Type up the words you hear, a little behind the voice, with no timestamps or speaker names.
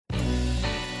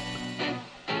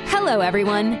Hello,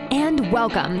 everyone, and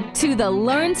welcome to the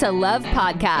Learn to Love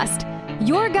podcast,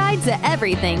 your guide to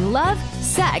everything love,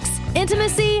 sex,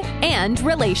 intimacy, and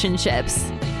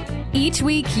relationships. Each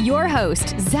week, your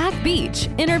host, Zach Beach,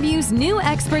 interviews new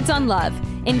experts on love,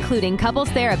 including couples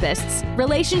therapists,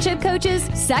 relationship coaches,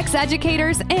 sex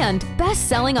educators, and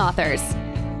best-selling authors.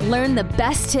 Learn the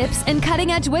best tips and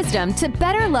cutting-edge wisdom to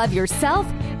better love yourself,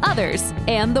 others,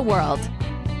 and the world.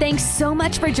 Thanks so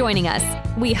much for joining us.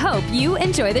 We hope you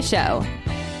enjoy the show.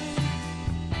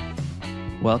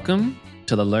 Welcome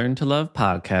to the Learn to Love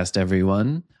podcast,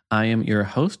 everyone. I am your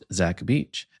host, Zach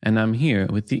Beach, and I'm here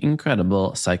with the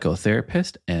incredible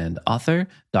psychotherapist and author,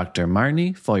 Dr.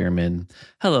 Marni Feuerman.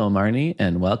 Hello, Marni,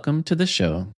 and welcome to the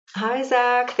show. Hi,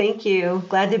 Zach. Thank you.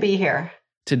 Glad to be here.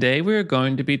 Today, we're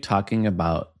going to be talking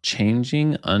about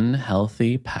changing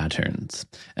unhealthy patterns.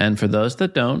 And for those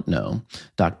that don't know,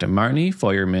 Dr. Marni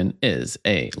Feuerman is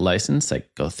a licensed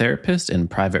psychotherapist in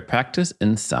private practice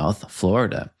in South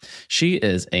Florida. She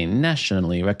is a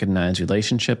nationally recognized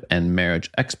relationship and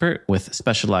marriage expert with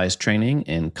specialized training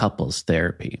in couples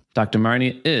therapy. Dr.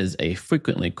 Marni is a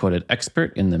frequently quoted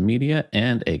expert in the media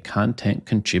and a content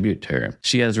contributor.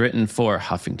 She has written for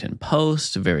Huffington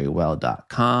Post,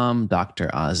 Verywell.com, Dr.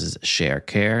 Oz's Share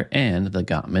Care, and the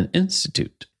Gottman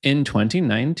Institute. In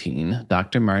 2019,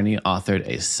 Dr. Marni authored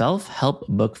a self-help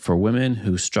book for women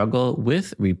who struggle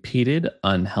with repeated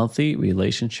unhealthy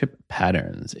relationship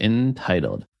patterns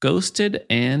entitled Ghosted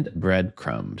and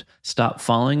Breadcrumbed: Stop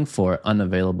Falling for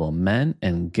Unavailable Men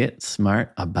and Get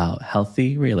Smart About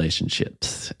Healthy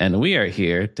Relationships. And we are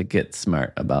here to get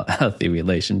smart about healthy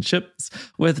relationships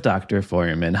with Dr.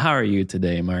 Feuerman. How are you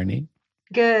today, Marni?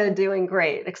 Good, doing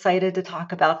great. Excited to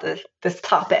talk about this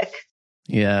topic.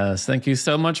 Yes, thank you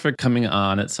so much for coming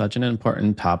on. It's such an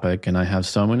important topic, and I have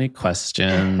so many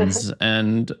questions.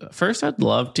 And first, I'd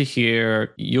love to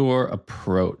hear your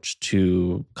approach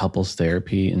to couples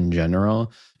therapy in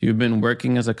general. You've been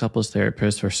working as a couples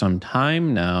therapist for some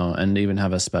time now, and even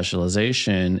have a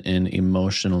specialization in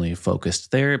emotionally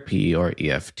focused therapy, or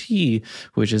EFT,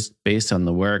 which is based on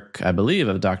the work, I believe,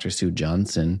 of Dr. Sue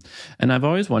Johnson. And I've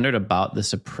always wondered about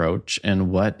this approach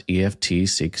and what EFT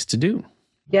seeks to do.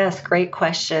 Yes, great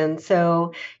question.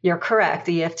 So you're correct.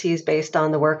 EFT is based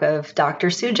on the work of Dr.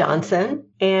 Sue Johnson,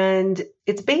 and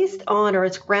it's based on, or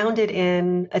it's grounded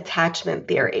in, attachment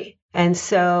theory. And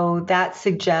so that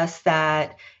suggests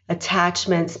that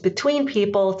attachments between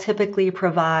people typically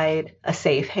provide a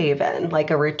safe haven, like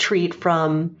a retreat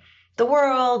from the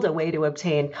world, a way to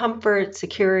obtain comfort,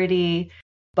 security,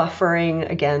 buffering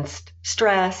against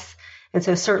stress. And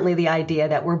so certainly the idea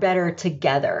that we're better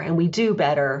together, and we do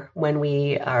better when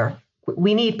we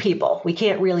need people. We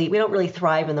don't really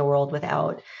thrive in the world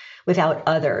without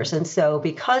others. And so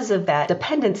because of that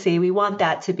dependency, we want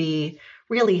that to be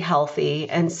really healthy.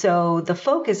 And so the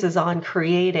focus is on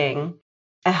creating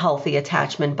a healthy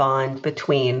attachment bond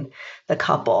between the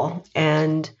couple.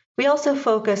 And we also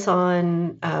focus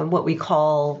on what we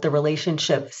call the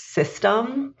relationship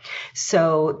system.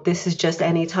 So this is just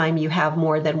anytime you have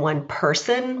more than one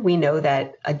person, we know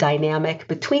that a dynamic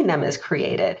between them is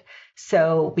created.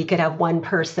 So we could have one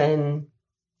person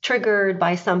triggered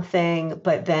by something,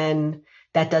 but then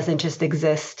that doesn't just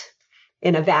exist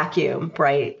in a vacuum,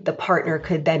 right? The partner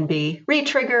could then be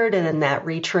re-triggered, and then that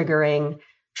re-triggering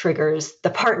triggers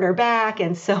the partner back,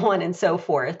 and so on and so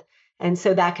forth. And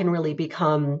so that can really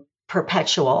become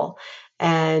perpetual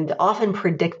and often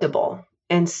predictable.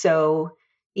 And so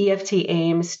EFT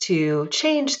aims to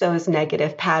change those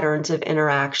negative patterns of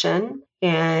interaction,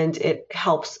 and it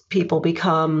helps people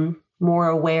become more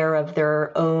aware of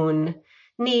their own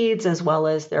needs as well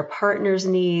as their partner's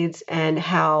needs, and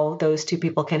how those two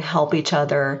people can help each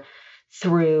other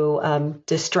through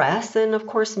distress and, of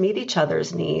course, meet each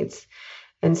other's needs.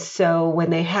 And so when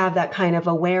they have that kind of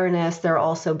awareness, they're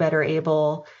also better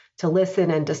able to listen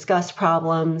and discuss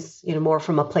problems, more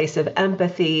from a place of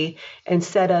empathy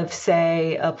instead of,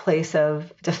 say, a place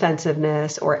of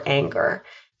defensiveness or anger.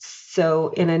 So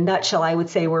in a nutshell, I would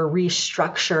say we're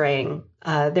restructuring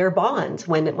their bonds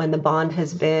when the bond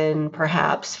has been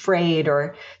perhaps frayed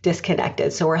or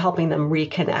disconnected. So we're helping them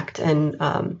reconnect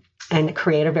and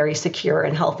create a very secure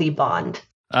and healthy bond.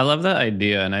 I love that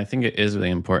idea, and I think it is really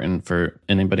important for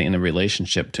anybody in a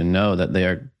relationship to know that they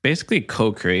are basically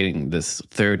co-creating this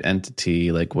third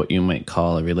entity, like what you might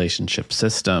call a relationship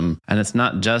system. And it's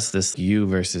not just this you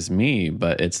versus me,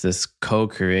 but it's this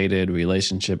co-created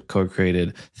relationship,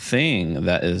 co-created thing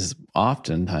that is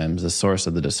oftentimes the source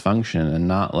of the dysfunction, and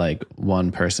not like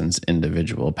one person's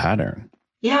individual pattern.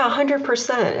 Yeah,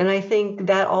 100%. And I think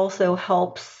that also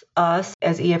helps us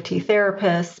as EFT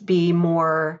therapists be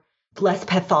more less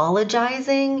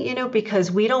pathologizing,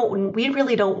 because we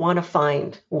really don't want to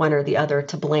find one or the other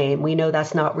to blame. We know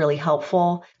that's not really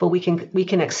helpful, but we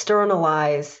can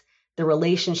externalize the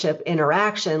relationship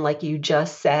interaction, like you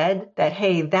just said, that,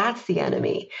 hey, that's the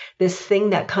enemy. This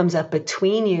thing that comes up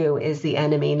between you is the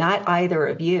enemy, not either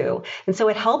of you. And so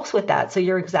it helps with that. So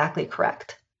you're exactly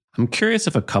correct. I'm curious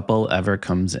if a couple ever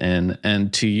comes in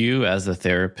and to you as a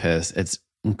therapist, it's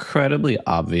incredibly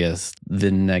obvious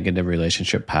the negative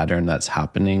relationship pattern that's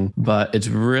happening, but it's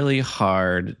really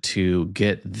hard to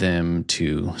get them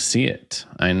to see it.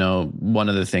 I know one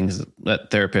of the things that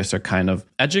therapists are kind of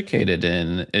educated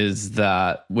in is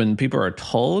that when people are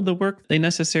told the work they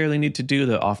necessarily need to do,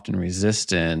 they're often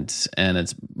resistant, and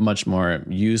it's much more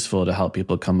useful to help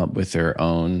people come up with their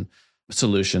own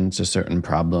solutions to certain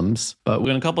problems. But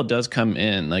when a couple does come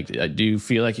in, do you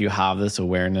feel like you have this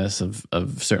awareness of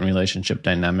certain relationship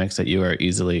dynamics that you are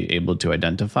easily able to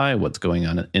identify what's going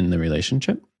on in the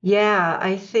relationship? Yeah,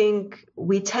 I think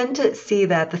we tend to see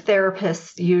that the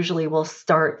therapist usually will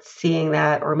start seeing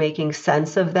that or making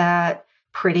sense of that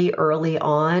pretty early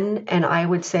on. And I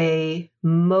would say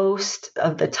most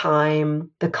of the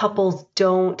time, the couples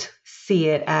don't see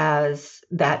it as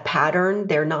that pattern.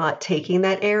 They're not taking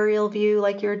that aerial view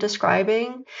like you're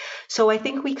describing. So I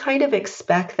think we kind of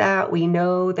expect that. We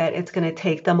know that it's going to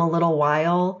take them a little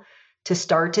while to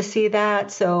start to see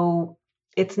that. So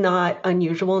it's not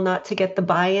unusual not to get the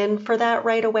buy-in for that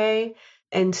right away.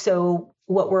 And so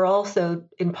what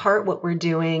we're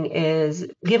doing is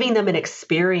giving them an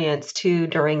experience too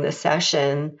during the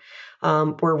session.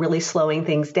 We're really slowing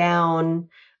things down.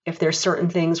 If there's certain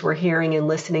things we're hearing and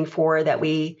listening for that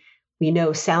we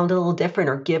know sound a little different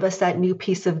or give us that new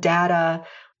piece of data,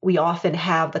 we often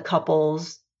have the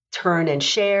couples turn and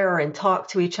share and talk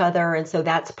to each other. And so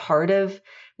that's part of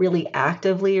really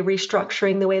actively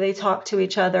restructuring the way they talk to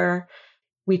each other.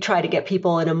 We try to get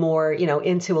people in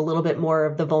into a little bit more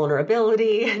of the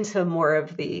vulnerability, into more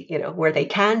of the, where they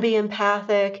can be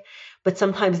empathic. But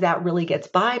sometimes that really gets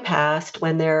bypassed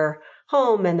when they're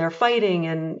home and they're fighting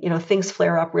and, things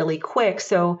flare up really quick.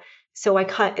 So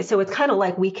it's kind of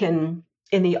like we can,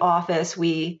 in the office,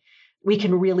 we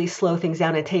can really slow things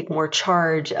down and take more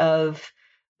charge of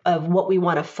what we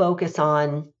want to focus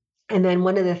on. And then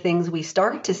one of the things we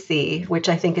start to see, which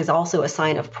I think is also a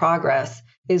sign of progress,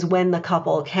 is when the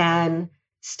couple can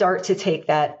start to take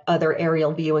that other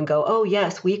aerial view and go, oh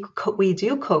yes, we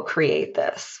do co-create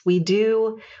this.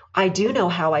 I do know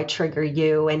how I trigger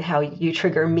you and how you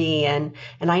trigger me. And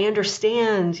I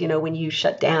understand, when you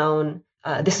shut down,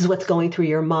 this is what's going through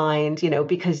your mind,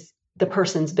 because the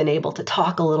person's been able to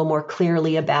talk a little more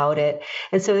clearly about it.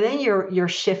 And so then you're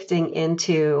shifting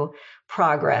into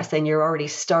progress and you're already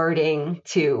starting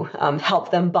to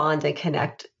help them bond and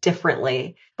connect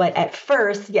differently. But at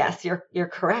first, yes, you're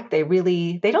correct. They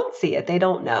don't see it. They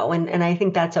don't know. And I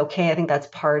think that's okay. I think that's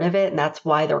part of it. And that's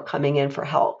why they're coming in for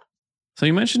help. So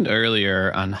you mentioned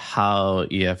earlier on how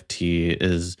EFT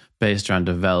is based around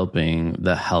developing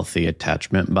the healthy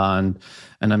attachment bond.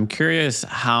 And I'm curious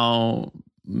how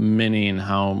many and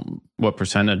what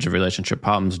percentage of relationship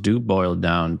problems do boil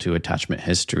down to attachment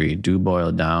history, do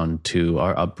boil down to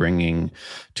our upbringing,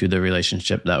 to the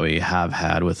relationship that we have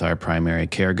had with our primary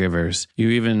caregivers. You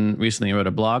even recently wrote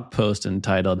a blog post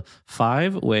entitled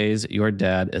 5 Ways Your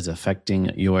Dad is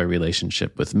Affecting Your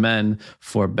Relationship with Men,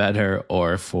 for Better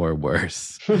or for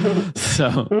Worse.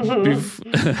 So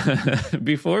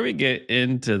before we get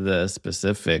into the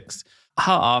specifics,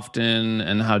 how often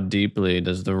and how deeply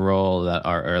does the role that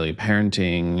our early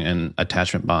parenting and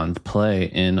attachment bonds play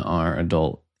in our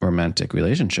adult romantic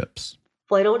relationships?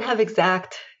 Well, I don't have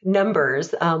exact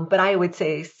numbers, but I would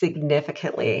say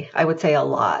significantly. I would say a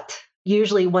lot.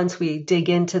 Usually once we dig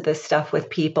into this stuff with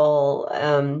people,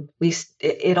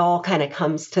 it all kind of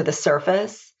comes to the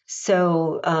surface.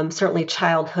 So certainly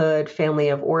childhood, family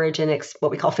of origin,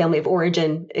 what we call family of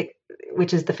origin,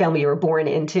 which is the family you were born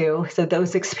into. So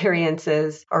those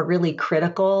experiences are really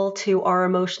critical to our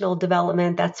emotional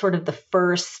development. That's sort of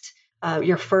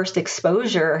your first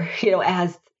exposure,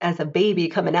 as a baby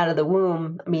coming out of the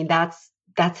womb. I mean, that's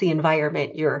the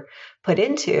environment you're put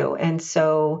into. And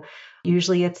so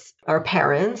usually it's our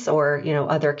parents or,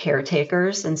 other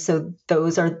caretakers. And so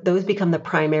those become the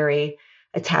primary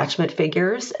attachment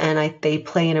figures. And they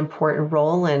play an important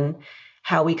role in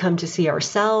how we come to see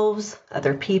ourselves,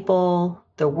 other people,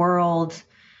 the world,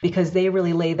 because they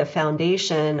really lay the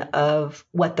foundation of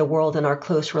what the world and our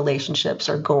close relationships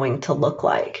are going to look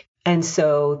like. And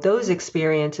so those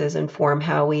experiences inform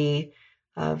how we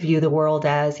view the world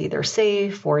as either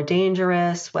safe or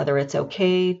dangerous, whether it's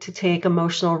okay to take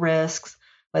emotional risks,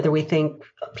 whether we think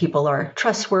people are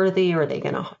trustworthy, or are they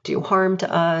going to do harm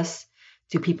to us?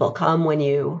 Do people come when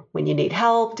you need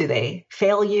help? Do they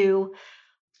fail you?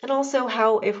 And also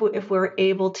how if we're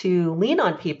able to lean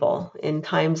on people in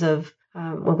times of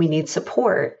when we need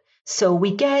support. So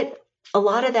we get a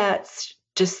lot of that's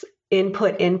just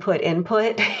input,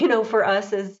 for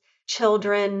us as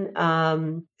children.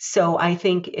 So I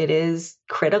think it is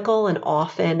critical, and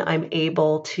often I'm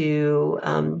able to,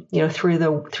 through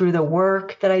the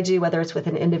work that I do, whether it's with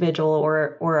an individual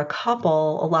or a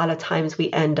couple, a lot of times we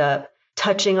end up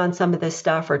touching on some of this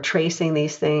stuff or tracing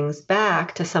these things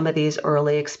back to some of these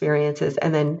early experiences.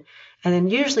 And then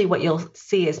usually what you'll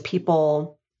see is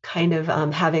people kind of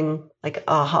having like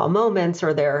aha moments,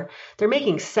 or they're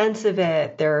making sense of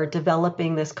it. They're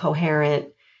developing this coherent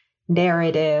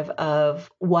narrative of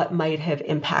what might have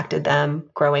impacted them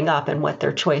growing up and what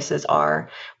their choices are.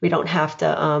 We don't have to,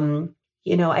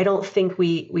 I don't think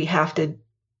we have to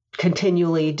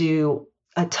continually do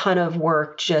a ton of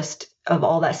work just of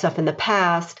all that stuff in the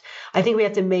past. I think we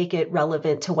have to make it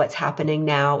relevant to what's happening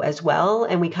now as well.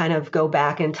 And we kind of go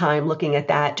back in time looking at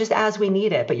that just as we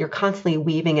need it, but you're constantly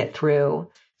weaving it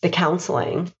through the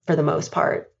counseling for the most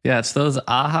part. Yeah, it's those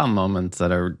aha moments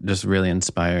that are just really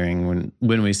inspiring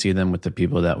when we see them with the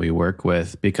people that we work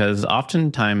with, because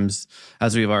oftentimes,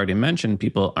 as we've already mentioned,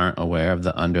 people aren't aware of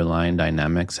the underlying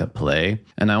dynamics at play.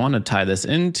 And I want to tie this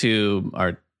into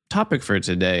our topic for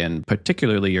today, and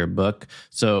particularly your book.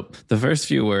 So the first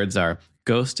few words are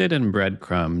ghosted and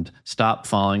breadcrumbed, stop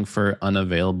falling for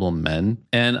unavailable men.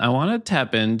 And I want to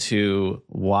tap into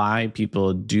why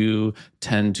people do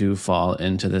tend to fall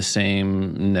into the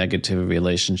same negative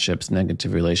relationship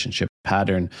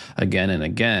pattern again and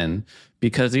again,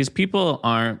 because these people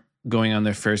aren't going on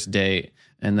their first date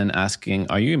and then asking,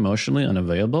 are you emotionally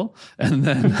unavailable? And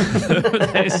then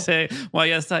they say, well,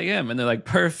 yes, I am. And they're like,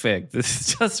 perfect. This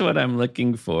is just what I'm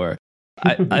looking for.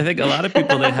 I think a lot of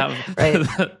people, they have right.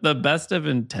 the best of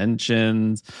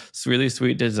intentions, really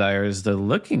sweet desires. They're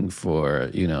looking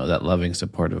for, that loving,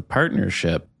 supportive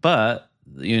partnership. But,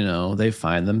 they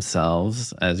find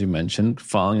themselves, as you mentioned,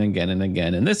 falling again and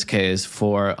again, in this case,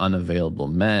 for unavailable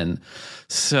men.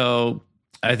 So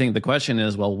I think the question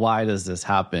is, well, why does this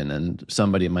happen? And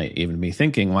somebody might even be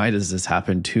thinking, why does this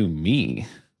happen to me?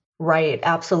 Right,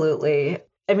 absolutely.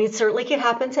 I mean, it certainly can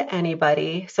happen to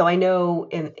anybody. So I know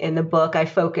in the book, I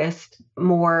focused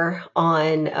more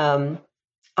on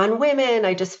women.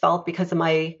 I just felt because of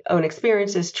my own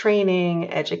experiences,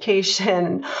 training,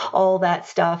 education, all that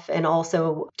stuff, and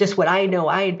also just what I know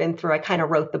I had been through, I kind of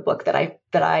wrote the book that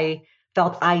I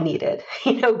felt I needed,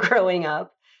 growing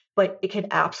up. But it can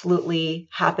absolutely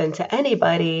happen to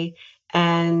anybody.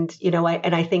 And,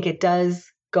 I think it does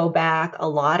go back a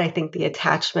lot. I think the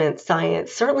attachment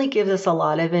science certainly gives us a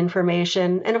lot of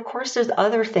information. And of course, there's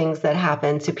other things that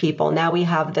happen to people. Now we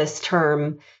have this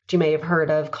term you may have heard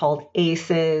of called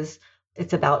ACEs.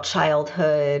 It's about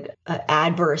childhood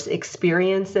adverse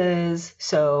experiences.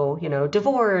 So,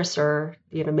 divorce, or,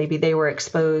 maybe they were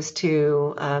exposed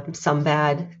to some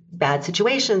bad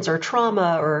situations or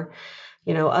trauma, or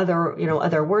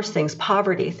other worse things,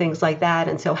 poverty, things like that.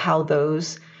 And so how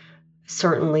those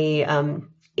certainly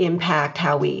impact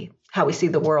how we see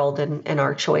the world and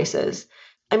our choices.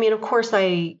 I mean, of course,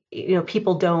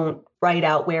 people don't write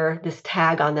out, wear this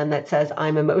tag on them that says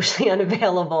I'm emotionally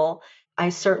unavailable. I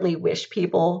certainly wish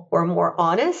people were more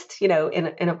honest,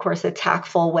 in of course, a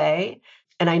tactful way.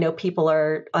 And I know people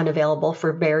are unavailable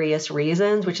for various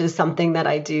reasons, which is something that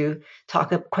I do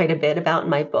talk quite a bit about in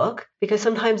my book, because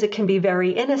sometimes it can be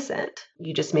very innocent.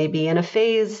 You just may be in a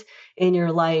phase in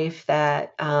your life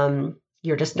that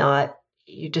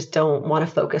you just don't want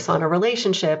to focus on a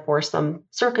relationship, or some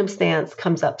circumstance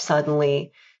comes up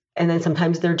suddenly. And then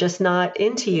sometimes they're just not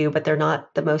into you, but they're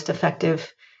not the most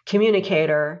effective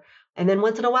communicator. And then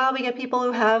once in a while, we get people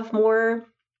who have more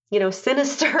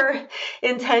sinister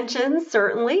intentions,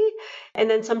 certainly. And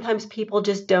then sometimes people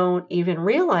just don't even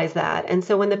realize that. And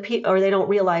so when or they don't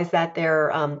realize that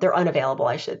they're unavailable,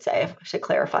 I should say. I should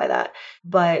clarify that.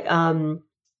 But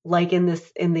like in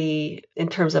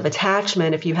terms of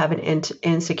attachment, if you have an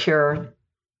insecure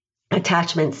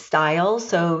attachment style,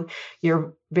 so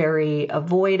you're very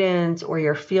avoidant, or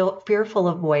you're fearful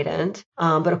avoidant.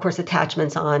 But of course,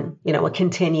 attachment's on, a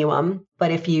continuum.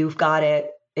 But if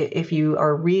you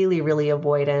are really, really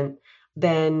avoidant,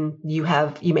 then you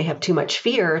may have too much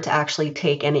fear to actually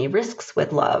take any risks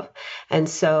with love. And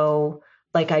so,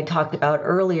 like I talked about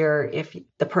earlier, if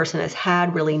the person has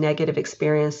had really negative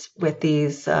experience with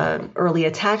these early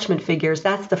attachment figures,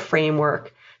 that's the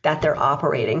framework that they're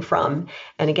operating from.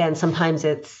 And again, sometimes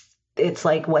it's It's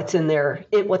like what's in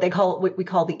what we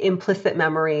call the implicit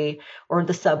memory or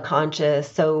the subconscious.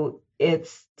 So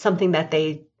it's something that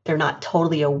they're not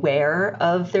totally aware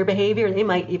of their behavior. They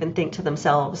might even think to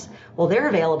themselves, well, they're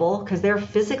available because they're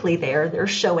physically there, they're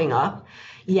showing up.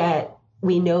 Yet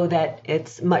we know that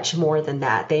it's much more than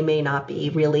that. They may not be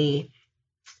really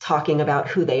talking about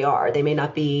who they are. They may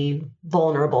not be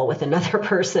vulnerable with another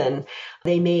person.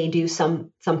 They may do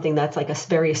something that's like a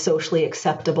very socially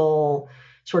acceptable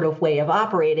sort of way of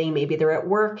operating. Maybe they're at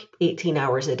work 18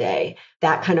 hours a day.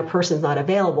 That kind of person's not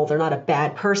available. They're not a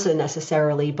bad person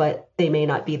necessarily, but they may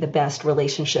not be the best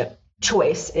relationship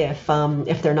choice if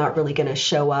they're not really going to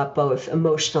show up both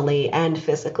emotionally and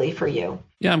physically for you.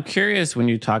 Yeah, I'm curious when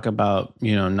you talk about,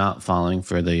 not falling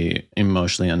for the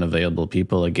emotionally unavailable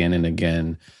people again and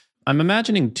again. I'm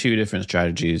imagining two different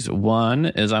strategies. One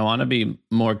is I want to be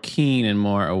more keen and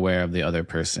more aware of the other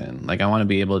person. Like I want to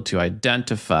be able to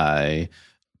identify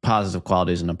positive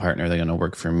qualities in a partner that are going to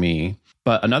work for me.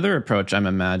 But another approach I'm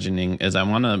imagining is I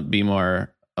want to be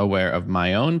more aware of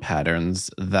my own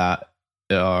patterns that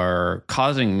are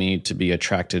causing me to be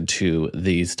attracted to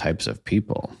these types of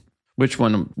people. Which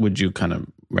one would you kind of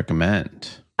recommend?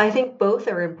 I think both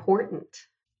are important.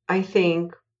 I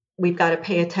think we've got to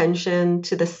pay attention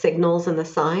to the signals and the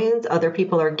signs other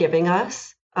people are giving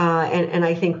us. And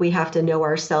I think we have to know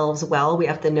ourselves well. We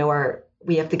have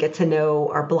to get to know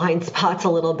our blind spots a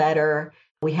little better.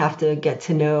 We have to get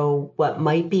to know what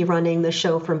might be running the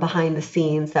show from behind the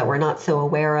scenes that we're not so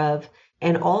aware of.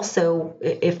 And also,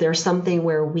 if there's something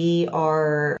where we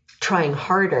are trying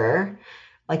harder,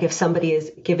 like if somebody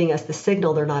is giving us the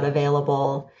signal they're not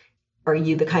available, are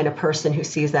you the kind of person who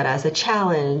sees that as a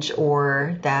challenge,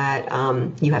 or that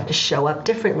you have to show up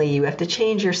differently, you have to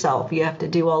change yourself, you have to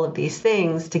do all of these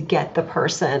things to get the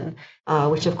person,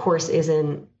 which of course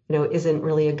isn't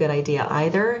really a good idea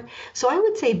either. So I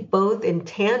would say both in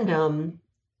tandem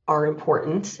are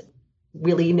important.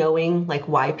 Really knowing like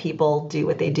why people do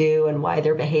what they do and why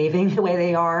they're behaving the way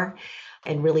they are,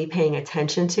 and really paying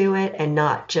attention to it, and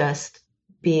not just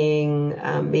being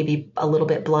maybe a little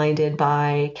bit blinded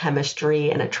by chemistry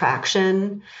and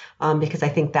attraction, because I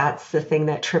think that's the thing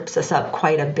that trips us up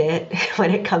quite a bit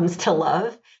when it comes to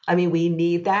love. I mean, we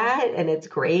need that and it's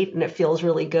great and it feels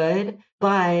really good.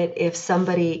 But if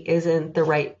somebody isn't the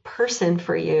right person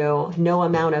for you, no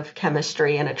amount of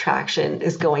chemistry and attraction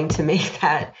is going to make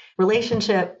that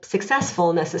relationship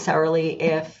successful necessarily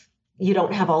if you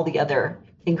don't have all the other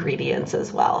ingredients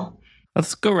as well.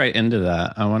 Let's go right into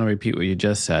that. I want to repeat what you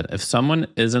just said. If someone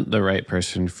isn't the right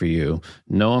person for you,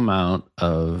 no amount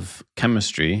of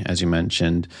chemistry, as you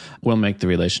mentioned, will make the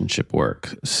relationship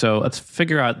work. So let's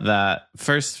figure out that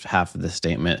first half of the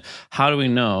statement. How do we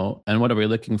know, and what are we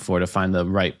looking for to find the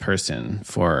right person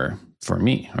for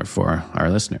me or for our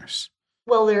listeners?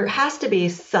 Well, there has to be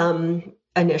some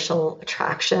initial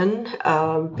attraction,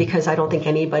 because I don't think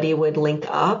anybody would link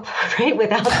up, right,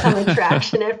 without some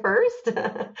attraction at first.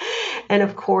 And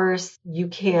of course, you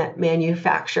can't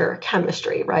manufacture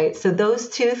chemistry, right? So those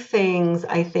two things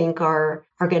I think are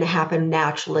going to happen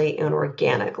naturally and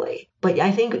organically. But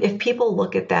I think if people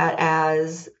look at that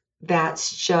as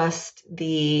that's just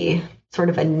the sort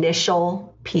of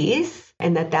initial piece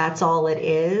and that's all it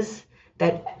is,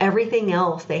 that everything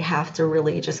else they have to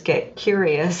really just get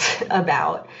curious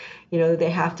about.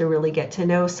 They have to really get to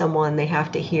know someone. They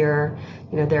have to hear,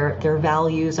 their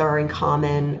values are in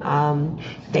common.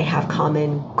 They have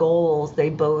common goals.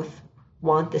 They both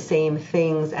want the same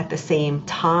things at the same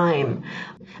time.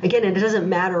 Again, and it doesn't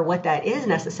matter what that is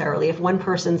necessarily. If one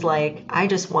person's like, I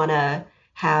just want to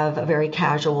have a very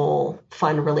casual,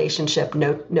 fun relationship,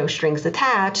 no strings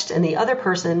attached, and the other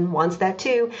person wants that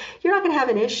too, you're not going to have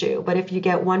an issue. But if you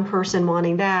get one person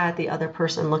wanting that, the other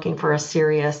person looking for a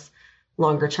serious,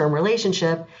 longer-term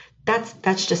relationship,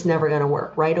 that's just never going to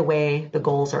work. Right away, the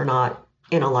goals are not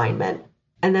in alignment.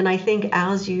 And then I think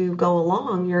as you go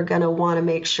along, you're going to want to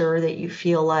make sure that you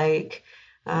feel like,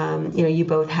 you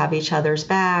both have each other's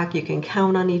back, you can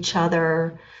count on each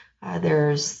other,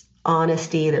 there's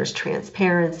honesty, there's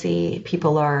transparency,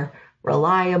 people are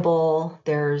reliable,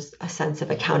 there's a sense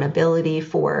of accountability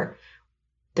for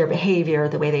their behavior,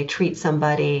 the way they treat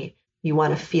somebody. You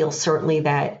want to feel certainly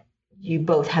that you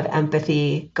both have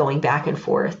empathy going back and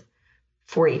forth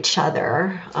for each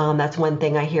other. That's one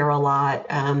thing I hear a lot.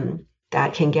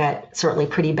 That can get certainly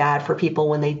pretty bad for people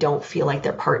when they don't feel like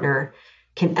their partner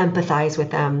can empathize with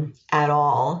them at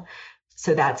all.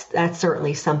 So that's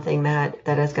certainly something that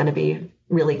is going to be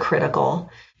really critical.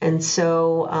 And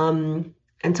so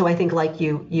And so I think like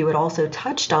you had also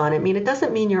touched on, I mean, it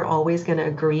doesn't mean you're always going to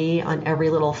agree on every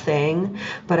little thing,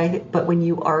 but when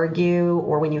you argue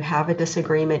or when you have a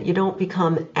disagreement, you don't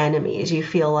become enemies. You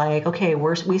feel like, okay,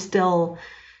 we still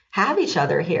have each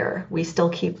other here. We still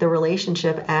keep the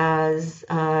relationship as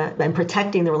and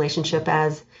protecting the relationship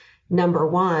as number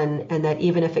one, and that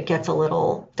even if it gets a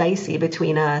little dicey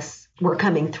between us, we're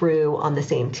coming through on the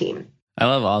same team. I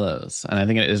love all those. And I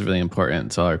think it is really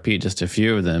important. So I'll repeat just a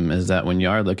few of them is that when you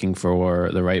are looking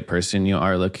for the right person, you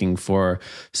are looking for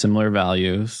similar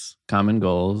values, common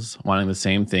goals, wanting the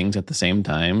same things at the same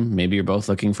time. Maybe you're both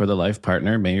looking for the life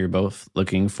partner. Maybe you're both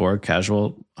looking for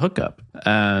casual hookup.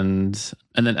 And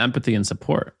then empathy and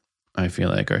support, I feel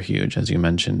like, are huge, as you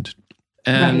mentioned.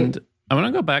 And right. I want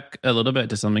to go back a little bit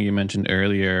to something you mentioned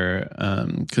earlier,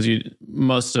 because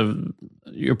most of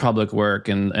your public work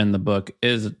and the book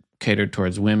is catered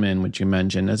towards women, which you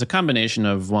mentioned, as a combination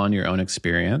of, one, your own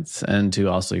experience, and two,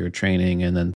 also your training,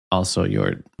 and then also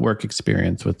your work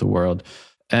experience with the world.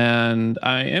 And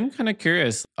I am kind of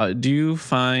curious, do you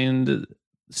find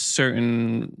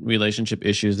certain relationship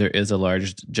issues, there is a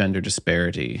large gender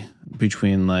disparity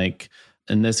between, like,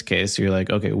 in this case, you're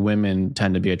like, okay, women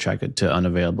tend to be attracted to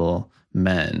unavailable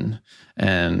men.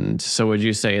 And so would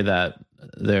you say that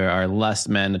there are less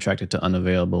men attracted to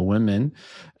unavailable women?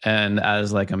 And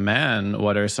as like a man,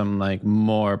 what are some like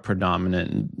more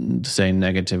predominant, say,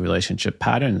 negative relationship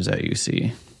patterns that you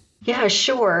see? Yeah,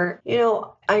 sure.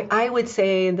 I would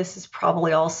say this is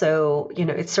probably also,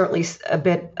 it's certainly a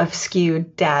bit of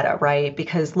skewed data, right?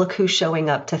 Because look who's showing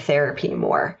up to therapy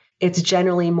more. It's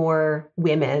generally more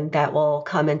women that will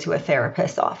come into a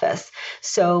therapist's office.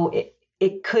 So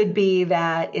it could be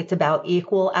that it's about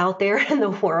equal out there in the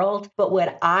world. But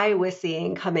what I was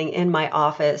seeing coming in my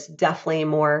office, definitely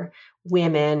more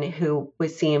women who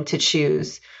would seem to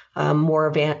choose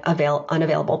more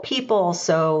unavailable people.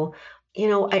 So,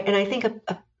 I think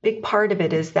a big part of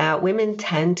it is that women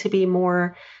tend to be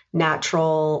more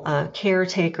natural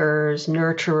caretakers,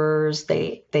 nurturers.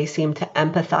 They seem to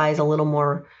empathize a little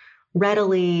more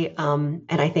readily. And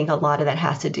I think a lot of that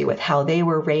has to do with how they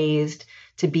were raised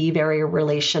to be very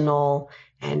relational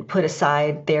and put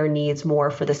aside their needs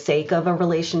more for the sake of a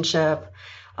relationship.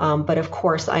 But of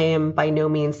course, I am by no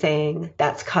means saying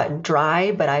that's cut and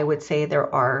dry, but I would say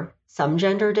there are some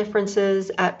gender differences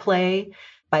at play.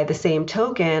 By the same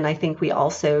token, I think we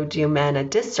also do men a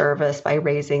disservice by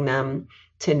raising them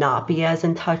to not be as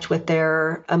in touch with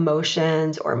their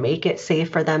emotions or make it safe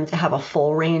for them to have a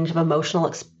full range of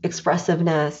emotional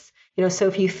expressiveness. So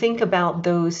if you think about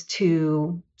those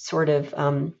two sort of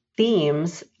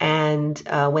themes, and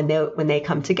when they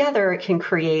come together, it can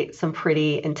create some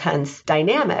pretty intense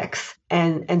dynamics.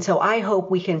 And so I hope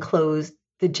we can close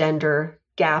the gender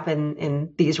gap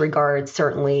in these regards.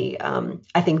 Certainly,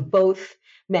 I think both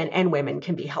men and women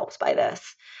can be helped by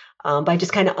this. By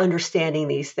just kind of understanding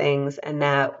these things, and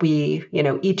that we,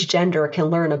 each gender can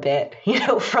learn a bit,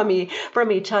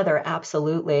 from each other.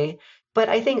 Absolutely. But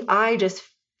I think I just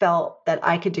felt that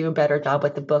I could do a better job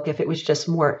with the book if it was just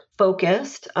more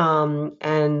focused.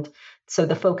 And so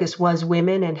the focus was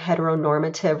women and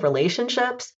heteronormative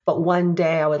relationships. But one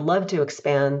day I would love to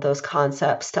expand those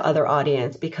concepts to other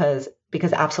audience because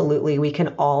absolutely we can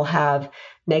all have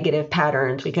negative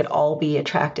patterns. We could all be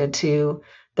attracted to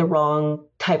the wrong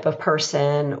type of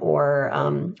person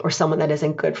or someone that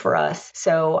isn't good for us.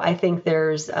 So I think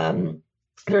there's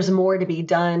more to be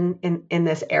done in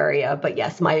this area. But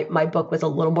yes, my book was a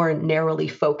little more narrowly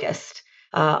focused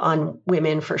on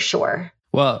women for sure.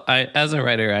 Well, as a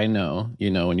writer, I know,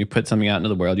 when you put something out into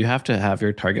the world, you have to have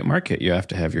your target market. You have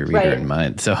to have your reader in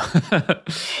mind. So,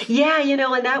 yeah,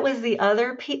 and that was the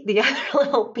other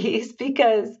little piece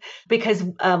because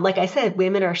like I said,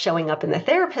 women are showing up in the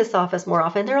therapist's office more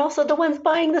often. They're also the ones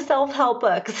buying the self-help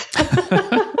books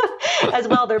as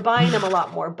well. They're buying them a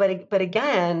lot more. But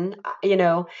again,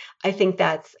 I think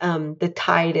that's the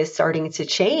tide is starting to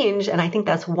change, and I think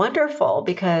that's wonderful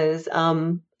because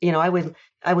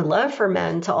I would love for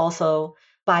men to also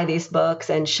buy these books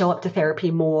and show up to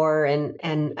therapy more. And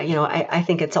I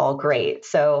think it's all great.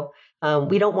 So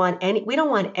we don't want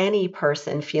any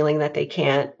person feeling that they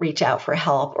can't reach out for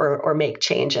help or make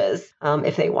changes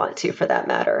if they want to, for that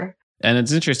matter. And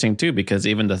it's interesting too, because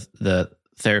even the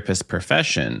therapist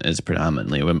profession is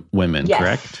predominantly women, yes.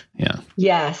 Correct? Yeah.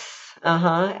 Yes.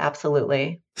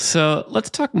 Absolutely. So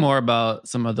let's talk more about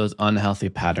some of those unhealthy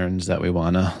patterns that we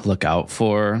want to look out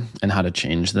for and how to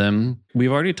change them.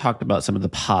 We've already talked about some of the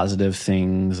positive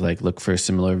things, like look for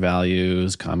similar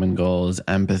values, common goals,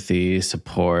 empathy,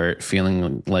 support,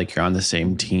 feeling like you're on the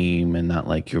same team and not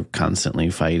like you're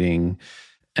constantly fighting.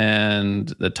 And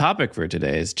the topic for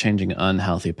today is changing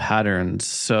unhealthy patterns.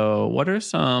 So, what are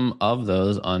some of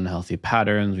those unhealthy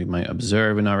patterns we might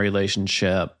observe in our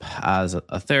relationship? As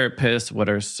a therapist, what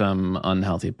are some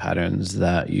unhealthy patterns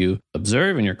that you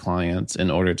observe in your clients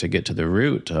in order to get to the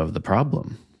root of the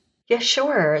problem? Yeah,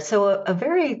 sure. So a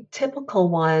very typical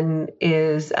one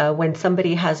is when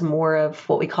somebody has more of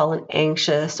what we call an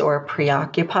anxious or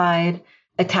preoccupied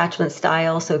attachment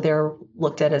style. So they're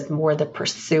looked at as more the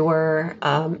pursuer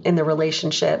in the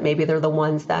relationship. Maybe they're the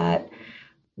ones that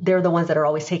are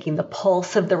always taking the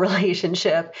pulse of the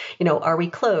relationship. Are we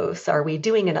close? Are we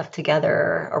doing enough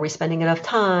together? Are we spending enough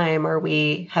time? Are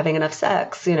we having enough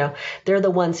sex? They're the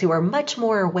ones who are much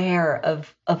more aware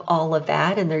of all of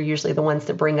that. And they're usually the ones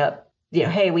to bring up,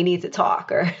 hey, we need to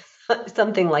talk or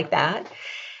something like that.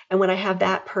 And when I have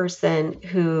that person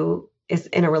who is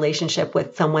in a relationship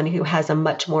with someone who has a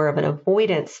much more of an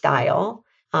avoidance style,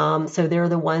 so they're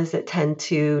the ones that tend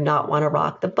to not want to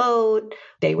rock the boat.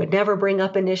 They would never bring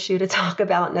up an issue to talk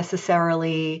about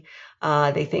necessarily.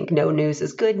 They think no news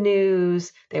is good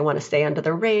news. They want to stay under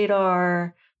the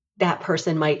radar. That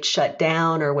person might shut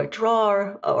down or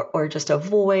withdraw or just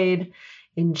avoid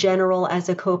in general as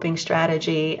a coping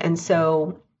strategy. And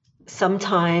so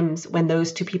sometimes when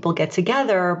those two people get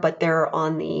together, but they're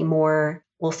on the more,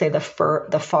 we'll say the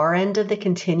far end of the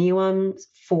continuum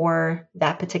for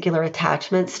that particular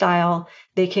attachment style,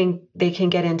 they can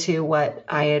get into what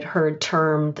I had heard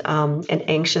termed an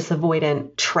anxious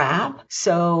avoidant trap.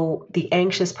 So the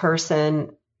anxious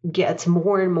person gets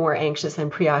more and more anxious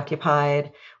and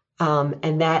preoccupied,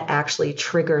 and that actually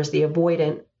triggers the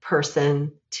avoidant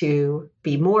person to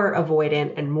be more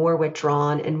avoidant and more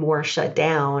withdrawn and more shut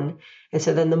down. And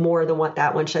so then the more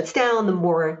that one shuts down, the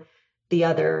more the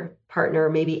other partner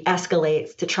maybe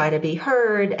escalates to try to be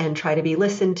heard and try to be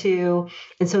listened to.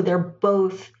 And so they're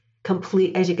both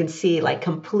as you can see, like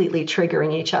completely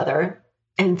triggering each other.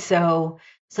 And so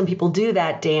some people do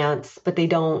that dance, but they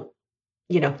don't,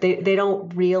 they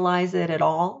don't realize it at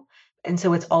all. And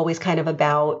so it's always kind of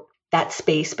about that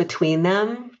space between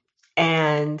them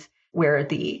and where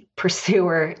the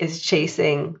pursuer is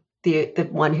chasing the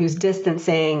one who's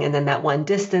distancing, and then that one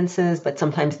distances, but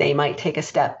sometimes they might take a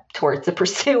step towards the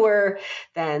pursuer,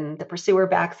 then the pursuer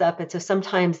backs up. And so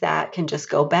sometimes that can just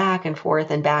go back and forth,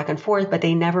 but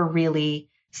they never really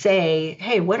say,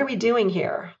 hey, what are we doing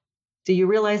here? Do you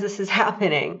realize this is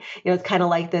happening? It's kind of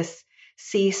like this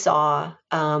seesaw,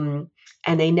 and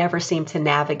they never seem to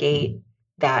navigate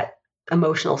that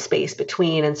emotional space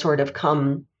between and sort of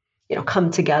come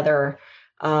together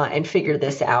and figure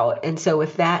this out. And so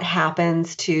if that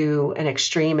happens to an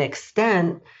extreme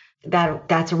extent,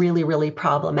 that's really, really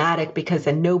problematic, because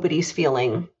then nobody's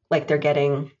feeling like they're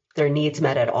getting their needs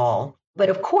met at all. But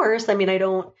of course, when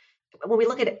we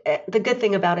look at it, the good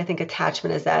thing about, I think,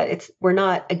 attachment is that we're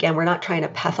not trying to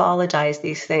pathologize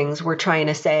these things. We're trying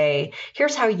to say,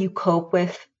 here's how you cope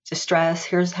with distress.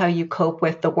 Here's how you cope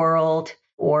with the world,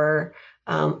 or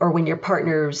when your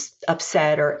partner's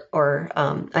upset or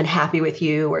unhappy with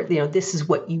you, or, this is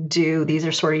what you do. These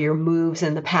are sort of your moves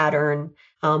in the pattern.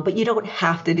 But you don't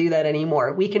have to do that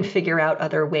anymore. We can figure out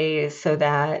other ways so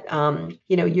that,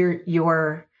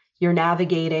 you're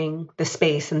navigating the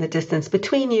space and the distance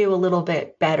between you a little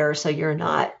bit better. So you're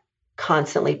not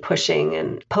constantly pushing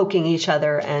and poking each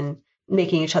other and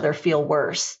making each other feel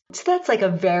worse. So that's like a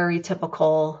very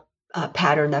typical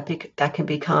pattern that can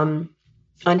become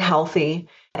unhealthy.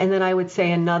 And then I would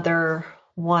say another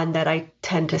one that I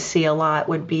tend to see a lot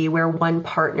would be where one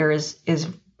partner is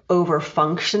over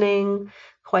functioning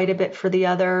quite a bit for the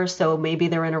other. So maybe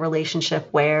they're in a relationship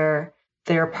where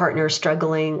their partner is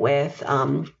struggling with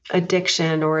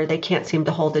addiction, or they can't seem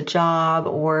to hold a job,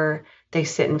 or they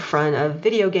sit in front of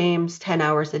video games 10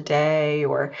 hours a day,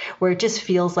 or where it just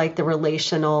feels like the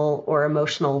relational or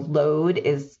emotional load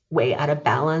is way out of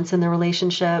balance in the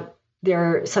relationship.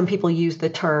 Some people use the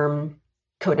term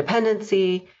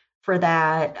codependency for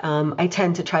that. I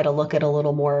tend to try to look at a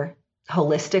little more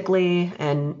holistically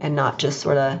and not just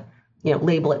sort of,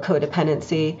 label it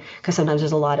codependency, because sometimes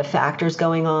there's a lot of factors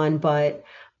going on, but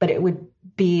it would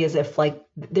be as if like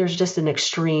there's just an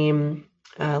extreme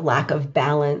lack of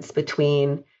balance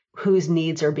between whose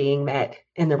needs are being met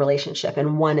in the relationship.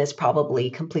 And one is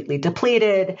probably completely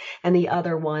depleted and the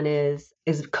other one is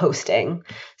coasting.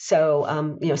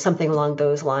 So, something along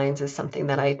those lines is something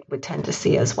that I would tend to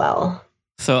see as well.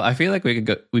 So I feel like we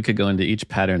could go into each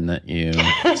pattern that you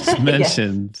just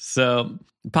mentioned. Yes. So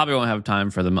probably won't have time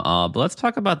for them all, but let's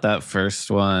talk about that first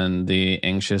one, the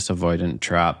anxious avoidant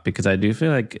trap, because I do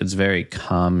feel like it's very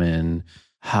common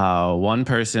how one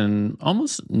person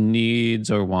almost needs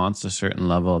or wants a certain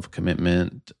level of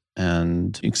commitment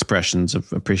and expressions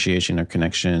of appreciation or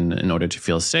connection in order to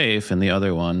feel safe. And the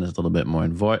other one is a little bit more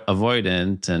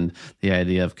avoidant. And the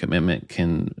idea of commitment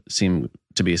can seem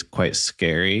to be quite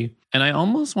scary. And I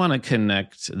almost want to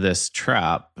connect this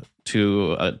trap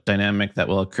to a dynamic that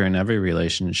will occur in every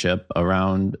relationship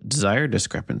around desire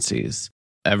discrepancies.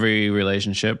 Every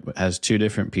relationship has two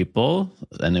different people.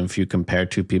 And if you compare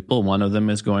two people, one of them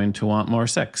is going to want more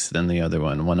sex than the other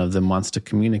one. One of them wants to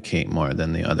communicate more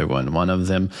than the other one. One of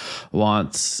them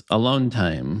wants alone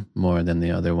time more than the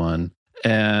other one.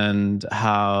 And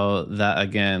how that,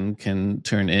 again, can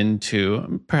turn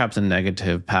into perhaps a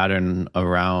negative pattern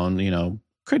around,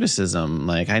 criticism.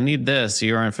 Like, I need this,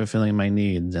 you aren't fulfilling my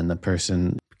needs. And the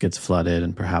person gets flooded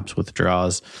and perhaps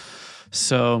withdraws.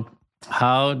 So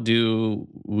how do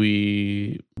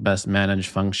we best manage,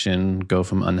 function, go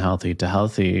from unhealthy to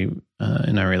healthy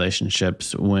in our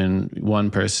relationships when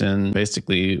one person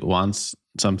basically wants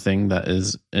something that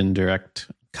is in direct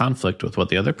conflict with what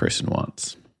the other person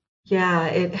wants? Yeah,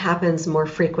 it happens more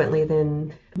frequently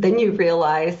than you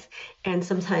realize. And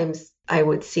sometimes I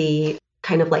would see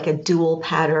kind of like a dual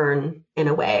pattern in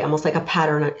a way, almost like a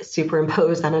pattern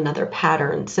superimposed on another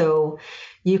pattern. So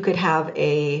you could have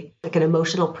an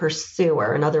emotional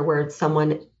pursuer. In other words,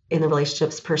 someone in the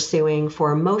relationship's pursuing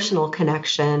for emotional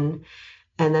connection,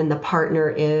 and then the partner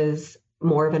is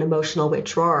more of an emotional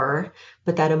withdrawer,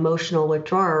 but that emotional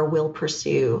withdrawer will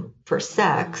pursue for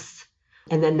sex,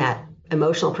 and then that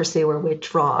emotional pursuer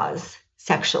withdraws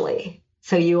sexually.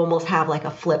 So you almost have like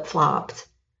a flip-flopped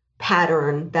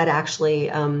pattern that actually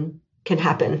can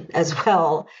happen as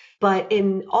well. But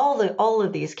in all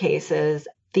of these cases,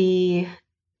 the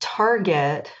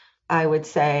target, I would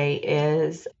say,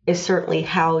 is certainly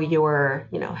how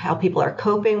how people are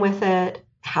coping with it,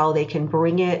 how they can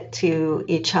bring it to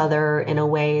each other in a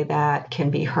way that can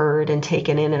be heard and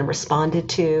taken in and responded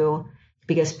to,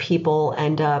 because people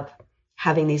end up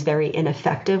having these very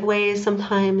ineffective ways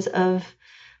sometimes of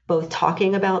both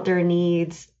talking about their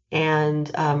needs and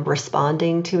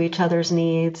responding to each other's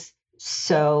needs.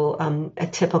 So a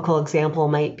typical example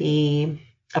might be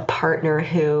a partner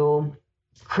who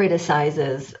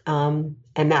criticizes, and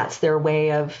that's their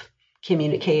way of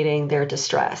communicating their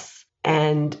distress.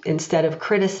 And instead of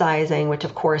criticizing, which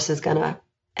of course is going to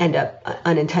end up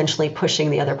unintentionally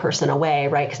pushing the other person away,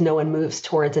 right? Because no one moves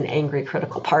towards an angry,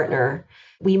 critical partner.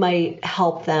 We might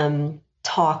help them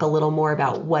talk a little more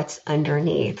about what's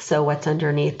underneath. So what's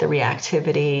underneath the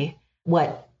reactivity,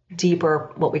 what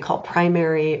deeper, what we call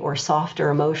primary or softer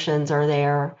emotions are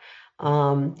there.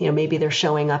 Maybe they're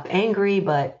showing up angry,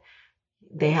 but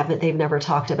they've never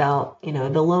talked about,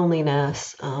 the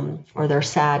loneliness, or their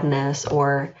sadness,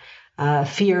 or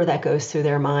fear that goes through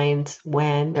their minds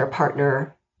when their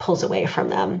partner pulls away from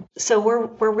them. So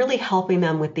we're really helping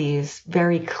them with these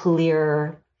very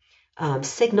clear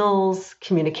signals,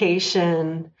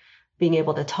 communication, being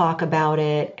able to talk about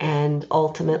it, and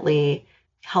ultimately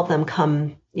help them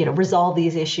resolve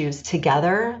these issues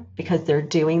together, because they're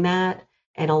doing that.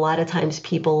 And a lot of times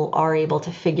people are able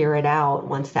to figure it out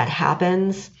once that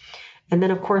happens. And then,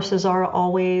 of course, there's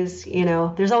always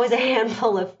a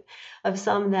handful of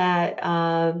some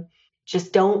that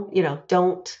just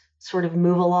don't sort of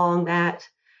move along that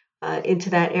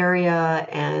into that area,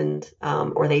 and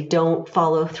or they don't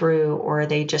follow through, or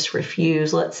they just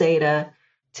refuse, let's say,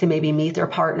 to maybe meet their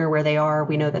partner where they are.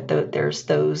 We know that there's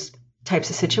those types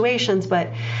of situations, but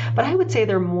I would say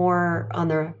they're more on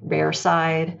the rare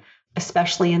side,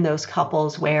 especially in those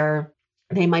couples where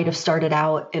they might have started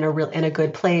out in a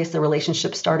good place. The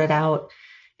relationship started out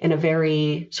in a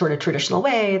very sort of traditional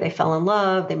way. They fell in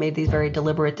love. They made these very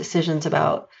deliberate decisions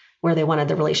about where they wanted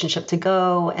the relationship to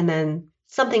go, and then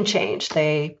something changed.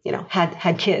 They,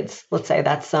 had kids. Let's say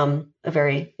that's a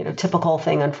very, typical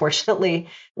thing, unfortunately,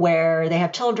 where they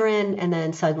have children, and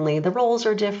then suddenly the roles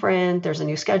are different. There's a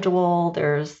new schedule.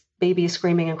 There's babies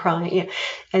screaming and crying,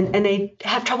 and they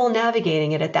have trouble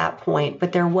navigating it at that point.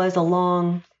 But there was a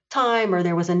long time, or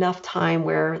there was enough time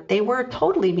where they were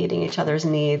totally meeting each other's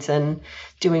needs and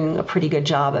doing a pretty good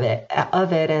job of it,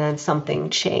 and then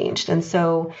something changed. And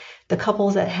so the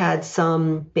couples that had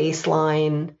some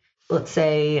baseline, let's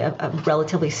say a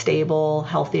relatively stable,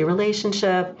 healthy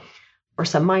relationship, or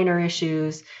some minor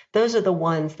issues, those are the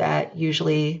ones that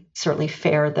usually certainly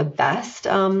fare the best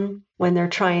when they're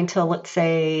trying to, let's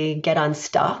say, get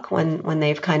unstuck, when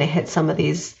they've kind of hit some of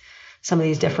these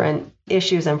different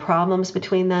issues and problems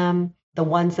between them. The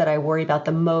ones that I worry about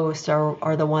the most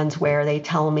are the ones where they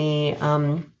tell me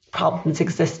problems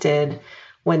existed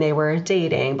when they were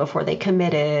dating, before they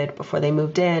committed, before they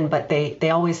moved in, but they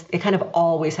kind of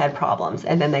always had problems,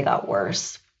 and then they got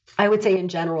worse. I would say in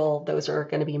general, those are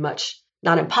going to be much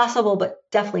not impossible, but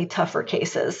definitely tougher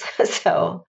cases.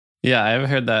 So Yeah, I've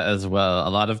heard that as well. A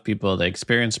lot of people, they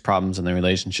experience problems in their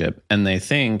relationship and they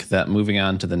think that moving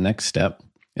on to the next step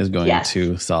is going yes,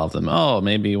 to solve them. Oh,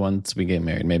 maybe once we get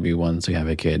married, maybe once we have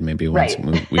a kid, maybe once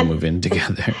right. we move in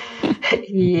together.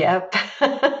 Yep.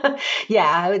 Yeah,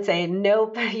 I would say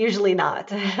nope, usually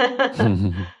not.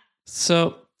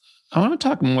 So I want to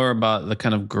talk more about the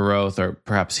kind of growth or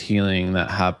perhaps healing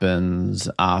that happens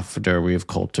after we've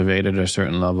cultivated a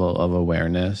certain level of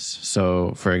awareness.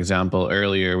 So, for example,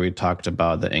 earlier we talked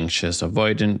about the anxious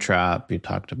avoidant trap. We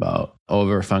talked about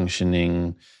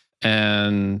overfunctioning.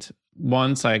 And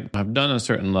once I have done a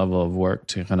certain level of work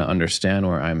to kind of understand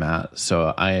where I'm at,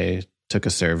 so I took a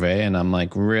survey and I'm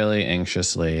like really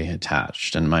anxiously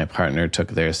attached, and my partner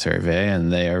took their survey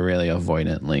and they are really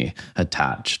avoidantly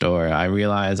attached. Or I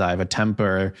realize I have a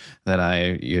temper that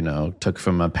I, took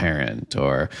from a parent,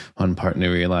 or one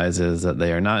partner realizes that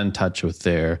they are not in touch with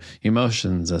their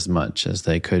emotions as much as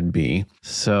they could be.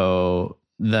 So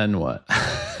then what?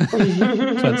 What's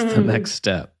the next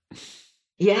step?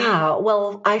 Yeah,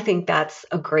 well, I think that's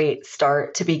a great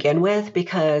start to begin with,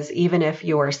 because even if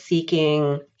you're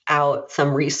seeking out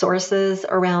some resources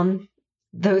around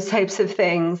those types of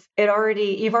things,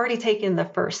 you've already taken the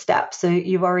first step. So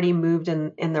you've already moved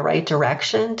in the right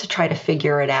direction to try to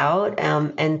figure it out,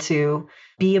 and to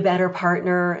be a better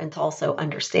partner and to also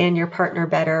understand your partner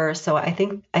better. So I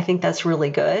think that's really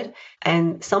good.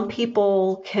 And some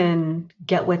people can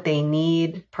get what they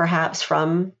need perhaps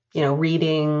from,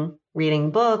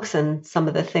 reading books and some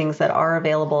of the things that are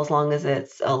available, as long as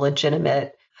it's a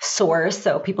legitimate source.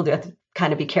 So people do have to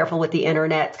kind of be careful with the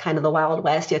internet. It's kind of the Wild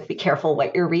West. You have to be careful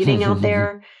what you're reading out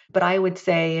there. But I would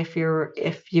say if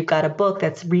you've got a book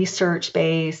that's research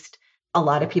based, a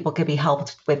lot of people could be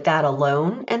helped with that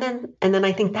alone. And then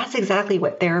I think that's exactly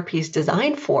what therapy is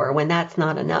designed for, when that's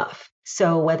not enough.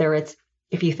 So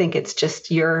if you think it's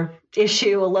just your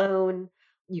issue alone,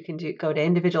 you can go to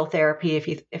individual therapy.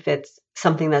 If it's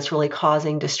something that's really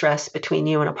causing distress between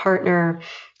you and a partner,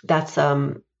 that's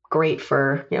great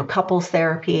for couples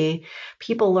therapy.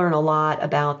 People learn a lot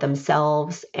about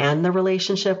themselves and the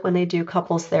relationship when they do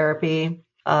couples therapy,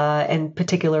 and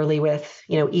particularly with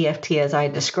EFT, as I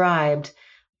described,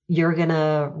 you're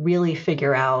gonna really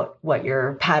figure out what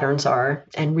your patterns are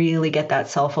and really get that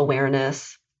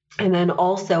self-awareness, and then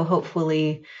also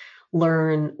hopefully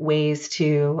learn ways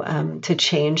to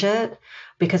change it,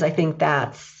 because I think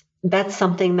that's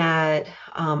something that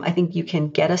I think you can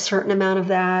get a certain amount of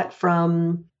that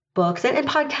from books and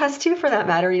podcasts too, for that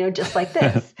matter, just like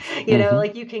this,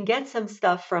 like you can get some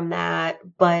stuff from that,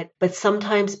 but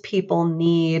sometimes people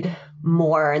need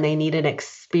more, and they need an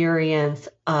experience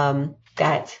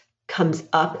that comes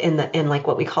up in like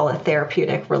what we call a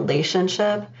therapeutic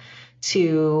relationship,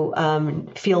 to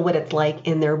feel what it's like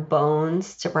in their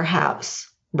bones, to perhaps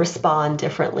respond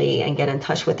differently and get in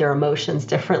touch with their emotions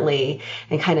differently,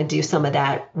 and kind of do some of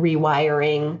that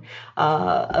rewiring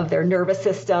of their nervous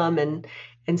system.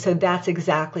 And so that's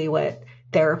exactly what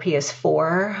therapy is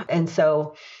for. And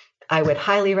so I would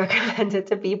highly recommend it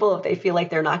to people if they feel like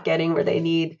they're not getting where they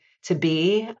need to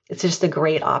be. It's just a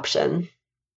great option.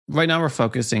 Right now, we're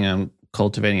focusing on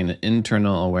cultivating an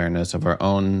internal awareness of our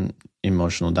own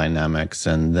emotional dynamics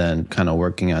and then kind of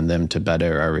working on them to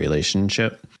better our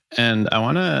relationship. And I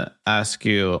want to ask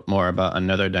you more about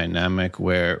another dynamic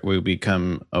where we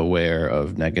become aware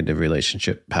of negative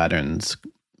relationship patterns,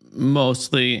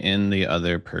 mostly in the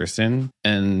other person.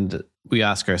 And we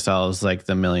ask ourselves like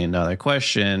the $1 million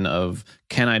question of,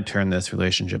 can I turn this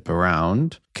relationship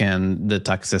around? Can the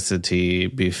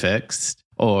toxicity be fixed?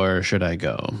 Or should I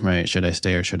go, right? Should I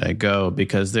stay or should I go?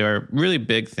 Because there are really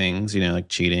big things, like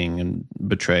cheating and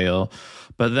betrayal.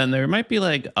 But then there might be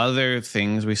like other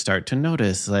things we start to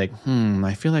notice, like,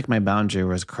 I feel like my boundary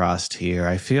was crossed here.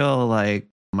 I feel like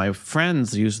my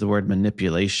friends use the word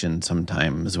manipulation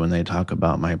sometimes when they talk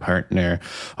about my partner.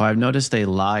 Or I've noticed they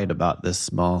lied about this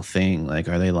small thing. Like,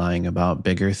 are they lying about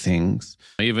bigger things?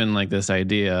 Even like this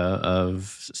idea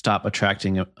of stop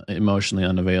attracting emotionally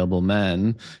unavailable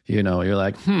men. You're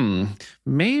like,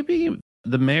 maybe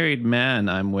the married man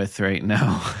I'm with right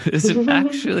now isn't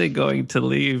actually going to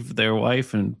leave their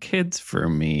wife and kids for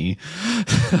me.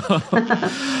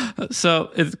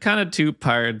 So it's kind of two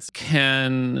parts.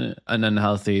 Can an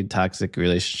unhealthy, toxic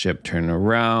relationship turn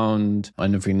around?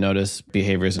 And if we notice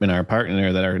behaviors in our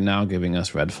partner that are now giving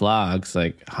us red flags,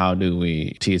 like how do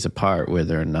we tease apart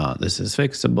whether or not this is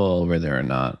fixable, whether or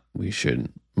not we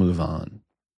should move on?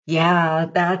 Yeah,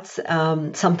 that's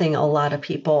something a lot of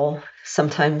people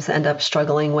sometimes end up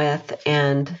struggling with.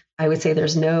 And I would say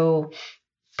there's no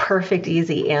perfect,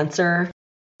 easy answer.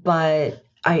 But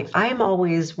I'm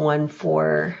always one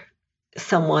for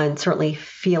someone certainly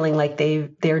feeling like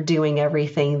they're doing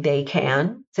everything they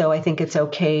can. So I think it's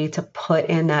okay to put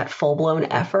in that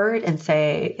full-blown effort and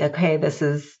say, okay, this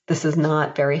is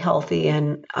not very healthy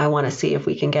and I want to see if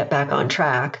we can get back on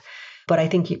track. But I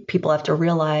think people have to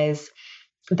realize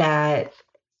that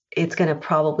it's going to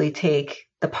probably take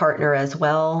the partner as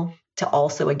well to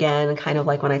also, again, kind of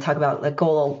like when I talk about the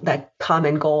goal, that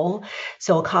common goal.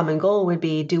 So a common goal would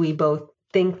be, do we both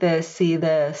think this, see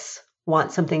this,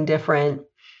 want something different,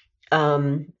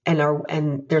 and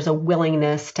there's a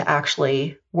willingness to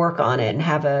actually work on it and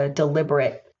have a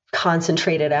deliberate,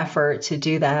 concentrated effort to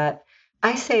do that.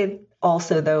 I say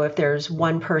also, though, if there's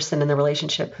one person in the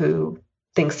relationship who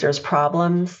thinks there's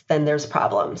problems, then there's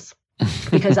problems.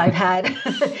 Because I've had,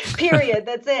 period,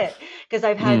 that's it. Because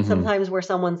I've had sometimes where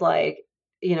someone's like,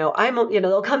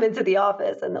 they'll come into the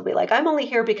office and they'll be like, I'm only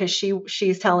here because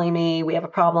she's telling me we have a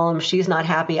problem. She's not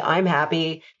happy. I'm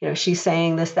happy. She's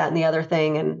saying this, that, and the other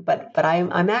thing. But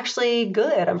I'm actually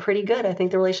good. I'm pretty good. I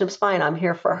think the relationship's fine. I'm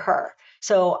here for her.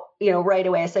 So, right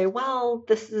away I say, well,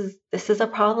 this is a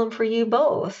problem for you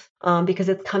both, because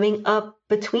it's coming up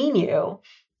between you.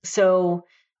 So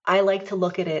I like to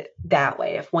look at it that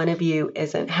way. If one of you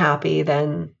isn't happy,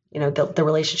 then the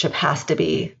relationship has to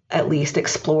be at least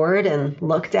explored and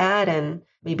looked at and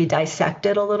maybe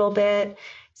dissected a little bit.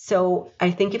 So I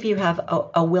think if you have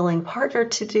a willing partner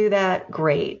to do that,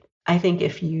 great. I think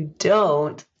if you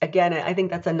don't, again, I think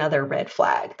that's another red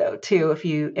flag though, too.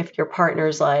 If your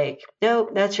partner's like,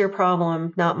 nope, that's your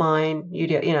problem, not mine, you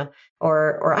do,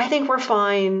 or I think we're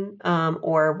fine,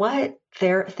 or what?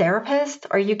 Therapist?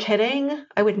 Are you kidding?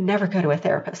 I would never go to a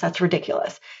therapist. That's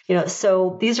ridiculous.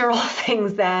 So these are all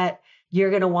things that you're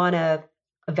going to want to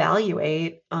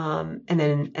evaluate, and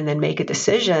then make a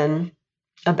decision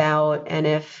about. And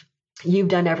if you've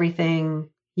done everything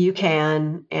you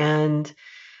can and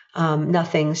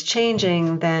nothing's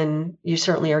changing, then you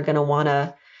certainly are going to want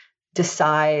to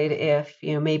decide if,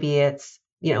 maybe it's,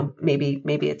 maybe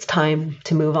it's time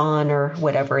to move on or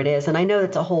whatever it is. And I know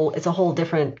it's a whole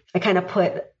different, I kind of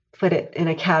put it in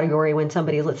a category when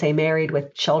somebody's, let's say, married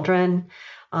with children.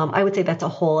 I would say that's a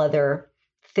whole other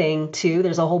thing too.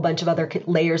 There's a whole bunch of other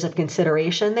layers of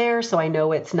consideration there. So I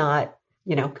know it's not,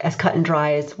 as cut and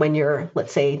dry as when you're,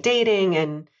 let's say, dating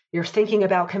and you're thinking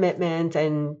about commitment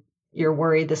and you're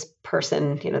worried this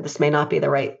person, this may not be the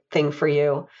right thing for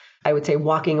you. I would say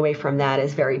walking away from that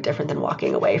is very different than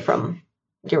walking away from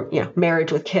your,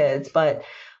 marriage with kids. But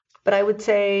I would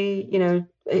say,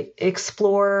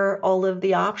 explore all of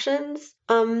the options,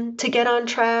 to get on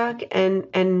track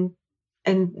and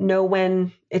know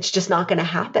when it's just not going to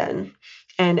happen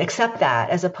and accept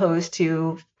that, as opposed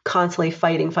to constantly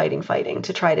fighting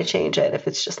to try to change it if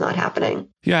it's just not happening.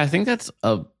 Yeah, I think that's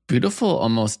a beautiful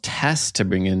almost test to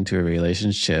bring into a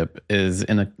relationship, is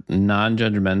in a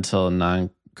non-judgmental,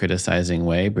 non-criticizing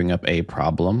way, bring up a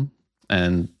problem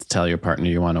and tell your partner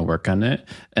you want to work on it.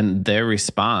 And their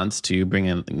response to you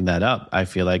bringing that up, I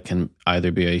feel like, can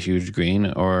either be a huge green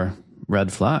or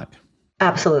red flag.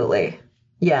 Absolutely.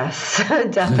 Yes,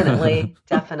 definitely.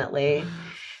 Definitely.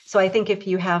 So I think if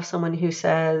you have someone who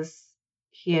says,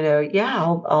 yeah,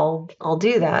 I'll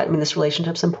do that. I mean, this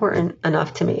relationship's important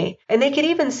enough to me. And they could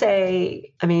even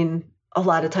say, a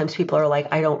lot of times people are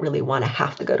like, I don't really want to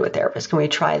have to go to a therapist. Can we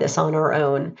try this on our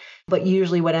own? But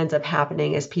usually what ends up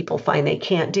happening is people find they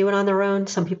can't do it on their own.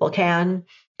 Some people can,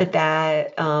 but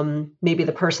that maybe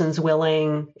the person's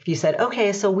willing. If you said,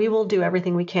 okay, so we will do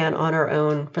everything we can on our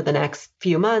own for the next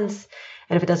few months.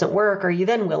 And if it doesn't work, are you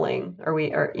then willing?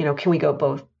 Can we go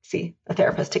both see a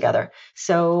therapist together?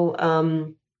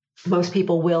 So most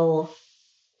people will,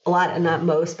 not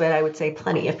most, but I would say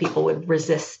plenty of people would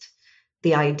resist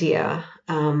the idea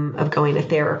of going to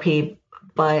therapy.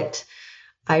 But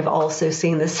I've also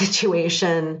seen the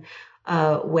situation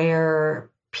where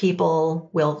people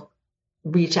will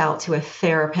reach out to a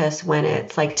therapist when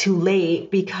it's like too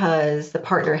late because the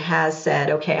partner has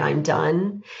said, okay, I'm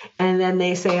done. And then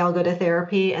they say, I'll go to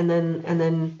therapy. And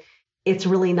then it's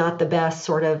really not the best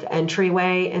sort of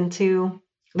entryway into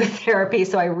the therapy.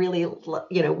 So I really,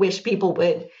 wish people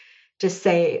would just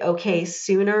say, okay,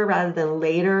 sooner rather than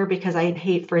later, because I'd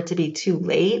hate for it to be too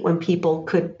late when people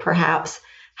could perhaps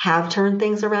have turned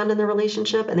things around in the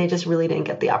relationship and they just really didn't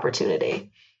get the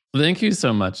opportunity. Thank you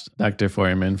so much, Dr.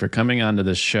 Feuerman, for coming onto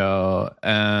the show.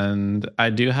 And I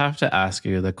do have to ask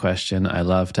you the question I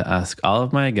love to ask all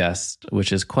of my guests,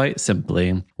 which is quite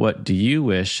simply, what do you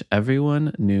wish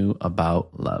everyone knew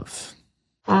about love?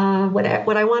 What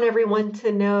I want everyone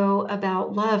to know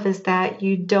about love is that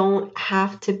you don't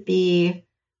have to be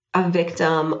a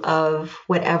victim of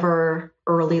whatever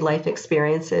early life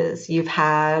experiences you've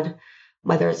had,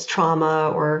 whether it's trauma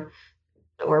or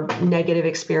negative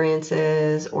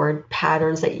experiences or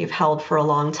patterns that you've held for a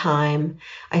long time.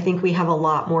 I think we have a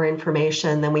lot more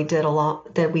information than we did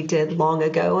long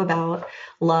ago about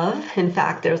love. In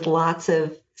fact, there's lots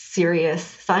of serious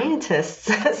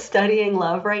scientists studying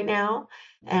love right now.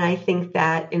 And I think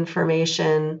that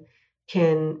information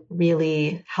can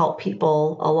really help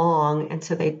people along. And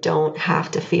so they don't have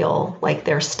to feel like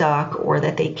they're stuck or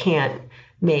that they can't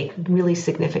make really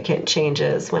significant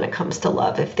changes when it comes to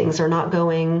love if things are not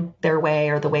going their way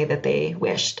or the way that they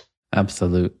wished.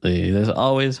 Absolutely. There's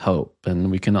always hope, and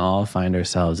we can all find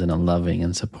ourselves in a loving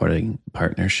and supporting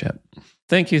partnership.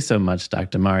 Thank you so much,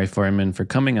 Dr. Mari Feuerman, for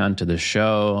coming on to the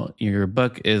show. Your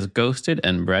book is Ghosted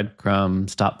and Breadcrumb: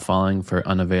 Stop Falling for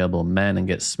Unavailable Men and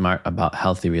Get Smart About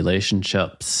Healthy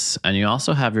Relationships. And you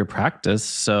also have your practice.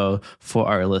 So for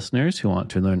our listeners who want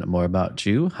to learn more about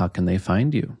you, how can they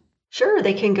find you? Sure,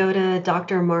 they can go to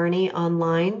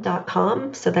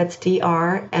drmarnionline.com. So that's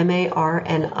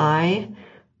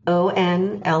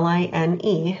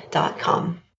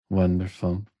drmarnionline.com.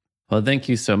 Wonderful. Well, thank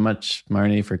you so much,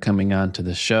 Marni, for coming on to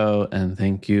the show. And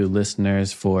thank you,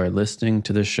 listeners, for listening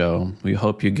to the show. We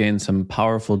hope you gain some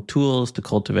powerful tools to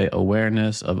cultivate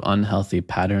awareness of unhealthy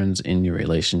patterns in your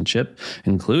relationship,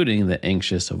 including the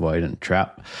anxious avoidant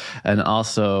trap, and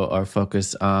also our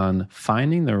focus on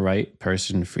finding the right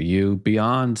person for you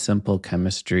beyond simple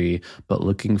chemistry, but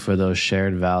looking for those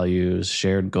shared values,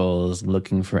 shared goals,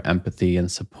 looking for empathy and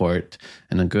support.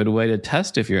 And a good way to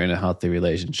test if you're in a healthy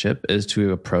relationship is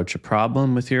to approach a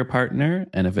problem with your partner,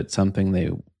 and if it's something they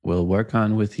will work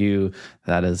on with you,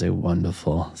 that is a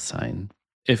wonderful sign.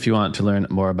 If you want to learn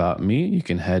more about me, you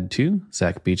can head to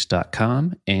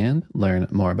zachbeach.com and learn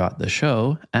more about the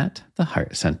show at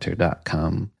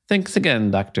theheartcenter.com. Thanks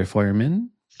again, Dr. Feuerman.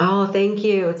 Oh, thank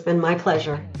you. It's been my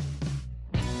pleasure.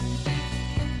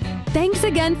 Thanks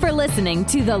again for listening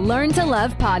to the Learn to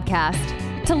Love podcast.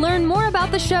 To learn more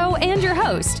about the show and your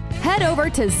host, head over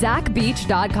to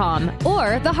zachbeach.com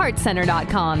or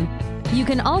theheartcenter.com. You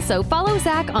can also follow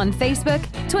Zach on Facebook,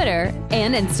 Twitter,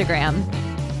 and Instagram.